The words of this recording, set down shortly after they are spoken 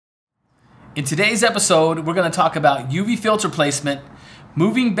In today's episode, we're going to talk about UV filter placement,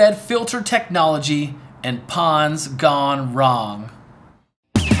 moving bed filter technology, and ponds gone wrong.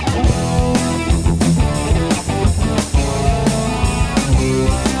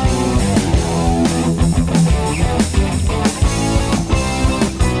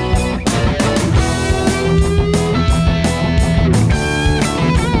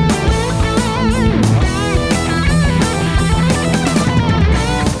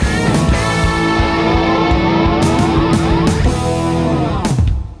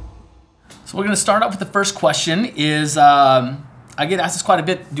 So we're going to start off with the first question is, I get asked this quite a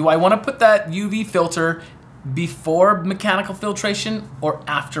bit, do I want to put that UV filter before mechanical filtration or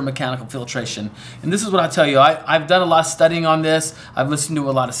after mechanical filtration? And this is what I'll tell you. I've done a lot of studying on this. I've listened to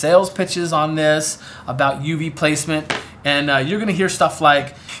a lot of sales pitches on this about UV placement. And you're going to hear stuff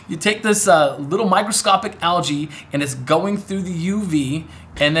like, you take this little microscopic algae and it's going through the UV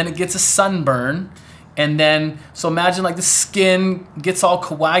and then it gets a sunburn. And then, so imagine like the skin gets all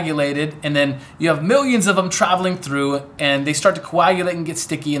coagulated and then you have millions of them traveling through and they start to coagulate and get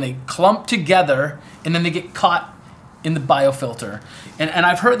sticky and they clump together and then they get caught in the biofilter. And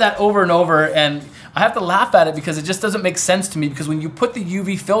I've heard that over and over and I have to laugh at it because it just doesn't make sense to me, because when you put the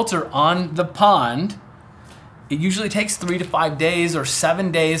UV filter on the pond, it usually takes 3 to 5 days or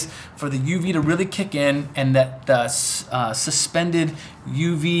 7 days for the UV to really kick in and that the suspended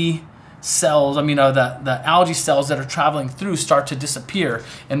UV cells, the algae cells that are traveling through start to disappear,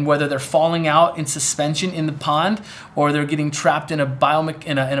 and whether they're falling out in suspension in the pond or they're getting trapped in a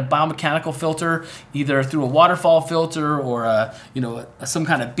biomechanical filter, either through a waterfall filter or some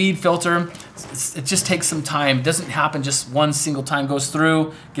kind of bead filter, it just takes some time. It doesn't happen just one single time. Goes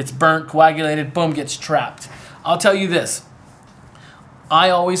through, gets burnt, coagulated, boom, gets trapped. I'll tell you this. I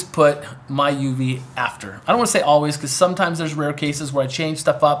always put my UV after. I don't want to say always, because sometimes there's rare cases where I change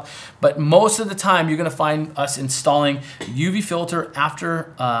stuff up, but most of the time you're going to find us installing UV filter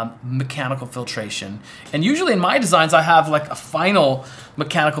after mechanical filtration. And usually in my designs I have like a final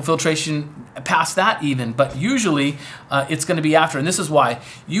mechanical filtration past that even, but usually it's going to be after. And this is why.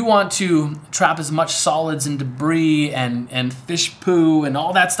 You want to trap as much solids and debris and fish poo and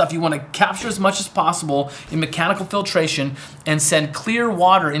all that stuff. You want to capture as much as possible in mechanical filtration and send clear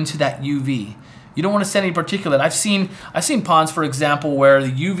water into that UV. You don't want to send any particulate. I've seen ponds, for example, where the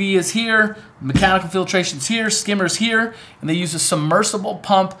UV is here, mechanical filtration's here, skimmer's here, and they use a submersible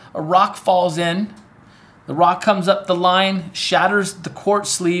pump. A rock falls in, the rock comes up the line, shatters the quartz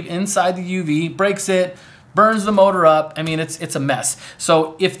sleeve inside the UV, breaks it, burns the motor up. I mean, it's a mess.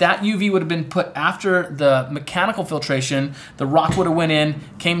 So if that UV would have been put after the mechanical filtration, the rock would have went in,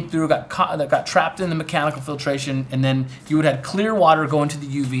 came through, got trapped in the mechanical filtration, and then you would have had clear water go into the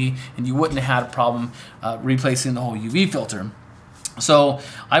UV, and you wouldn't have had a problem replacing the whole UV filter. So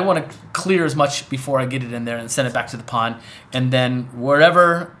I want to clear as much before I get it in there and send it back to the pond, and then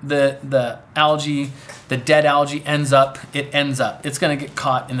wherever the algae, the dead algae ends up, it ends up. It's going to get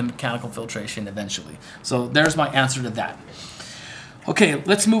caught in the mechanical filtration eventually. So there's my answer to that. Okay,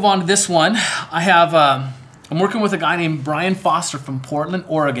 let's move on to this one. I'm working with a guy named Brian Foster from Portland,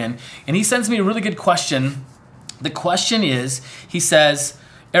 Oregon, and he sends me a really good question. The question is, he says,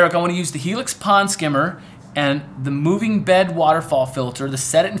 Eric, I want to use the Helix Pond Skimmer and the moving bed waterfall filter, the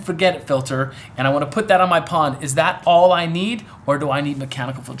set it and forget it filter, and I want to put that on my pond. Is that all I need, or do I need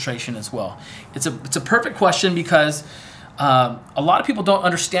mechanical filtration as well? It's a perfect question, because a lot of people don't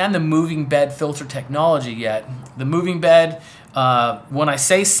understand the moving bed filter technology yet. The moving bed, when I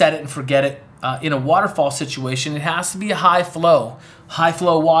say set it and forget it, in a waterfall situation, it has to be a high flow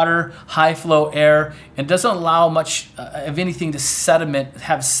water, high flow air, and doesn't allow much of anything to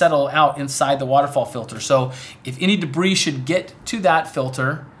settle out inside the waterfall filter. So if any debris should get to that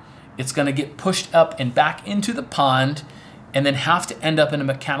filter, it's going to get pushed up and back into the pond and then have to end up in a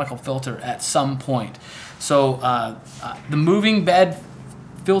mechanical filter at some point. So the moving bed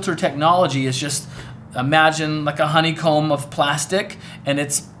filter technology is just, imagine like a honeycomb of plastic, and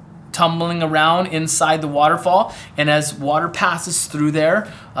it's tumbling around inside the waterfall, and as water passes through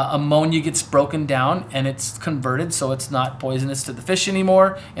there, ammonia gets broken down and it's converted so it's not poisonous to the fish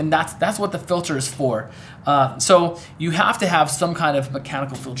anymore, and that's what the filter is for. So you have to have some kind of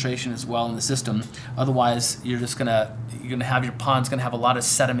mechanical filtration as well in the system, otherwise you're gonna have your pond's gonna have a lot of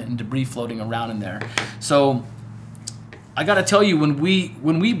sediment and debris floating around in there. So I gotta tell you, when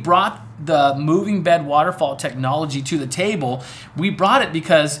we brought the moving bed waterfall technology to the table, we brought it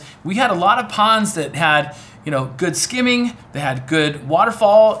because we had a lot of ponds that had good skimming, they had good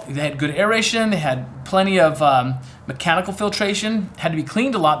waterfall, they had good aeration, they had plenty of mechanical filtration, had to be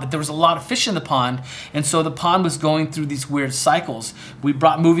cleaned a lot, but there was a lot of fish in the pond, and so the pond was going through these weird cycles. We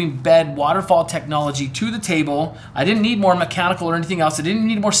brought moving bed waterfall technology to the table. I didn't need more mechanical or anything else. I didn't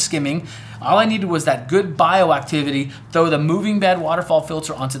need more skimming. All I needed was that good bioactivity, throw the moving bed waterfall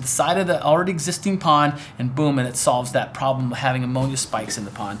filter onto the side of the already existing pond, and boom, and it solves that problem of having ammonia spikes in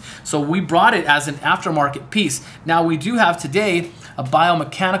the pond. So we brought it as an aftermarket piece. Now we do have today a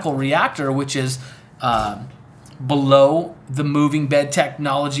biomechanical reactor, which is below the moving bed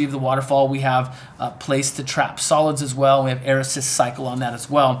technology of the waterfall. We have a place to trap solids as well. We have air assist cycle on that as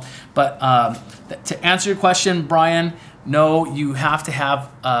well. But to answer your question, Brian, no, you have to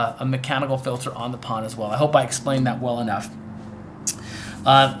have a mechanical filter on the pond as well. I hope I explained that well enough.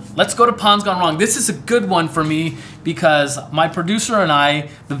 Let's go to Ponds Gone Wrong. This is a good one for me because my producer and I,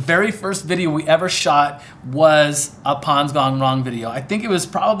 the very first video we ever shot was a Ponds Gone Wrong video. I think it was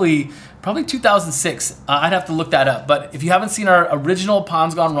probably 2006. I'd have to look that up. But if you haven't seen our original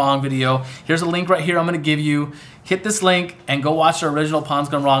Ponds Gone Wrong video, here's a link right here I'm going to give you. Hit this link and go watch our original Ponds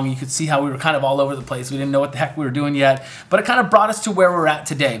Gone Wrong. You could see how we were kind of all over the place. We didn't know what the heck we were doing yet, but it kind of brought us to where we're at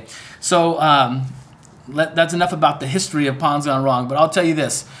today. So that's enough about the history of Ponds Gone Wrong, but I'll tell you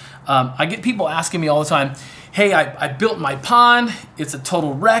this. I get people asking me all the time, hey, I built my pond, it's a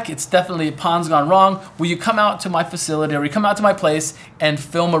total wreck, it's definitely a Ponds Gone Wrong. Will you come out to my facility, or will you come out to my place and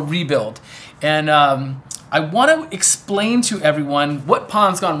film a rebuild? And I want to explain to everyone what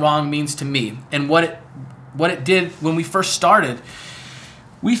Ponds Gone Wrong means to me and what it did when we first started.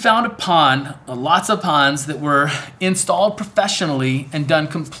 We found a pond, lots of ponds that were installed professionally and done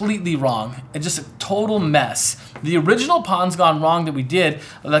completely wrong. It's just a total mess. The original Ponds Gone Wrong that we did,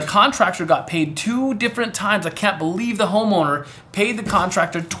 the contractor got paid 2 different times. I can't believe the homeowner paid the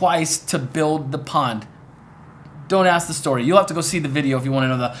contractor twice to build the pond. Don't ask the story. You'll have to go see the video if you want to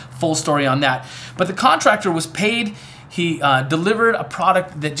know the full story on that. But the contractor was paid. He delivered a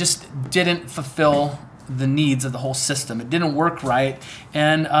product that just didn't fulfill the needs of the whole system. It didn't work right.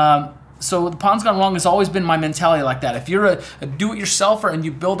 And so the Ponds Gone Wrong has always been my mentality like that. If you're a do-it-yourselfer and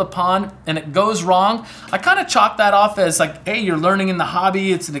you build a pond and it goes wrong, I kind of chalk that off as like, hey, you're learning in the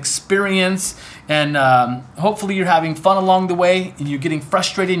hobby, it's an experience, and hopefully you're having fun along the way and you're getting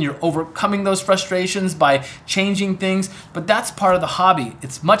frustrated and you're overcoming those frustrations by changing things. But that's part of the hobby.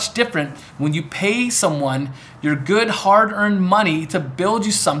 It's much different when you pay someone your good hard-earned money to build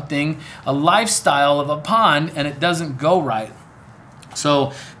you something, a lifestyle of a pond, and it doesn't go right.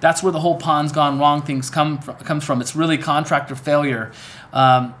 So that's where the whole Ponds Gone Wrong things comes from. It's really contractor failure.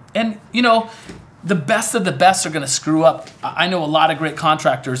 And you know, the best of the best are going to screw up. I know a lot of great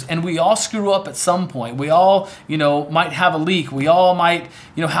contractors, and we all screw up at some point. We all, you know, might have a leak. We all might,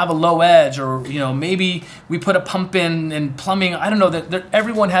 you know, have a low edge, or, you know, maybe we put a pump in and plumbing. I don't know.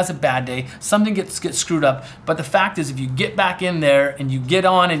 Everyone has a bad day. Something gets screwed up. But the fact is, if you get back in there and you get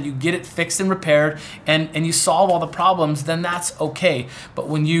on and you get it fixed and repaired and you solve all the problems, then that's okay. But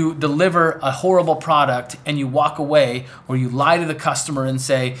when you deliver a horrible product and you walk away, or you lie to the customer and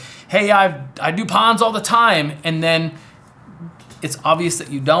say, hey, I do ponds all the time, and then it's obvious that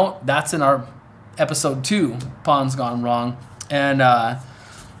you don't. That's in our episode 2, Ponds Gone Wrong, and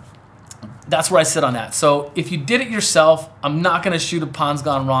that's where I sit on that. So if you did it yourself, I'm not going to shoot a Ponds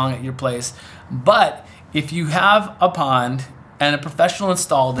Gone Wrong at your place, but if you have a pond and a professional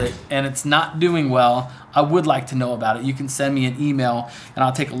installed it and it's not doing well, I would like to know about it. You can send me an email and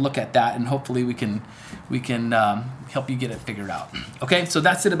I'll take a look at that, and hopefully we can help you get it figured out. Okay, so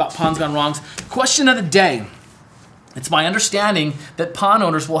that's it about Ponds Gone Wrongs. Question of the day. It's my understanding that pond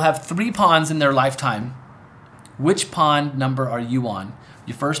owners will have 3 ponds in their lifetime. Which pond number are you on?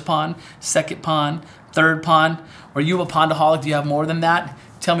 Your first pond, second pond, third pond? Are you a pondaholic? Do you have more than that?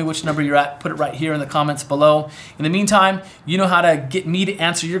 Tell me which number you're at. Put it right here in the comments below. In the meantime, you know how to get me to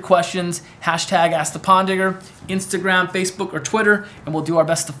answer your questions. Hashtag Ask the Pond Digger, Instagram, Facebook, or Twitter, and we'll do our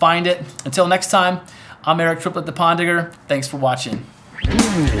best to find it. Until next time, I'm Eric Triplett, the Pond Digger. Thanks for watching.